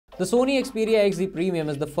The Sony Xperia XZ Premium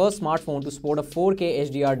is the first smartphone to sport a 4K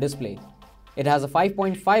HDR display. It has a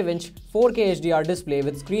 5.5-inch 4K HDR display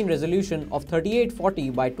with screen resolution of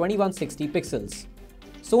 3840 by 2160 pixels.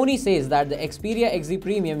 Sony says that the Xperia XZ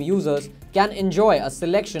Premium users can enjoy a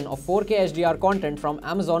selection of 4K HDR content from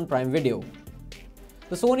Amazon Prime Video.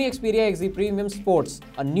 The Sony Xperia XZ Premium sports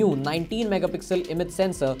a new 19-megapixel image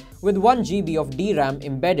sensor with 1 GB of DRAM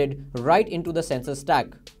embedded right into the sensor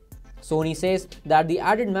stack. Sony says that the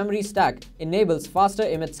added memory stack enables faster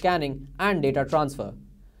image scanning and data transfer.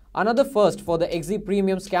 Another first for the XZ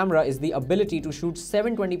Premium's camera is the ability to shoot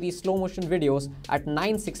 720p slow-motion videos at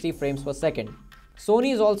 960 frames per second.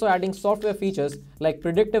 Sony is also adding software features like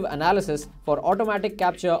predictive analysis for automatic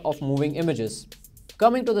capture of moving images.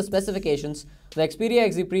 Coming to the specifications, the Xperia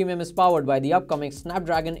XZ Premium is powered by the upcoming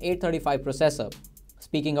Snapdragon 835 processor.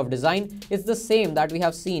 Speaking of design, it's the same that we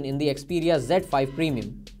have seen in the Xperia Z5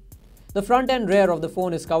 Premium. The front and rear of the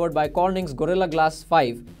phone is covered by Corning's Gorilla Glass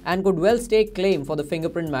 5 and could well stake claim for the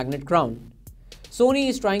fingerprint magnet crown. Sony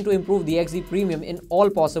is trying to improve the XZ Premium in all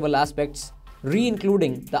possible aspects,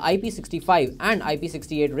 re-including the IP65 and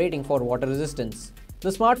IP68 rating for water resistance. The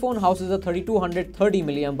smartphone houses a 3230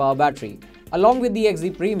 mAh battery. Along with the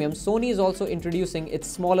XZ Premium, Sony is also introducing its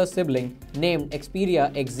smaller sibling named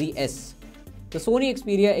Xperia XZs. The Sony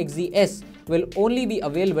Xperia XZs will only be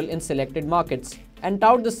available in selected markets and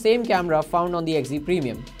tout the same camera found on the XZ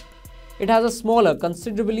Premium. It has a smaller,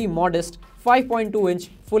 considerably modest 5.2-inch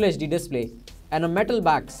Full HD display and a metal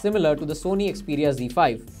back similar to the Sony Xperia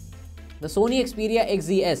Z5. The Sony Xperia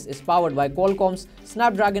XZs is powered by Qualcomm's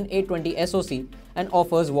Snapdragon 820 SoC and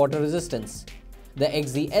offers water resistance. The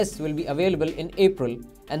XZs will be available in April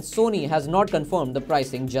and Sony has not confirmed the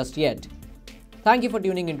pricing just yet. Thank you for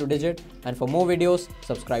tuning into Digit, and for more videos,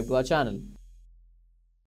 subscribe to our channel.